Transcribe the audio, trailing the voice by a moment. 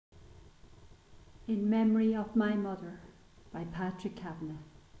In Memory of My Mother by Patrick Kavanagh.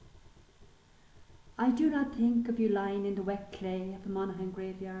 I do not think of you lying in the wet clay of the Monaghan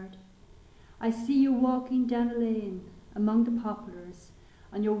graveyard. I see you walking down a lane among the poplars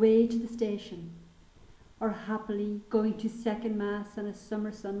on your way to the station, or happily going to second mass on a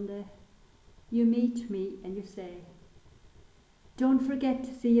summer Sunday. You meet me and you say, "Don't forget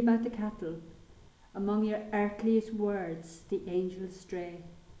to see about the cattle. Among your earthliest words the angels stray."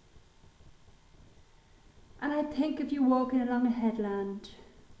 And I think of you walking along a headland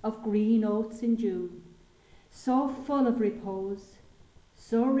of green oats in June, so full of repose,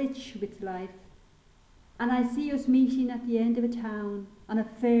 so rich with life, and I see us meeting at the end of a town on a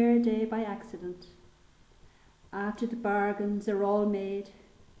fair day by accident, after the bargains are all made,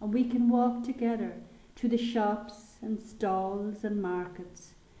 and we can walk together to the shops and stalls and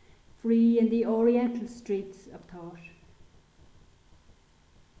markets, free in the oriental streets of thought.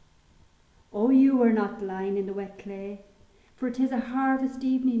 Oh, you are not lying in the wet clay, for it is a harvest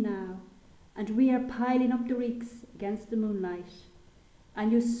evening now, and we are piling up the reeks against the moonlight,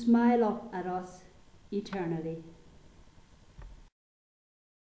 and you smile up at us eternally.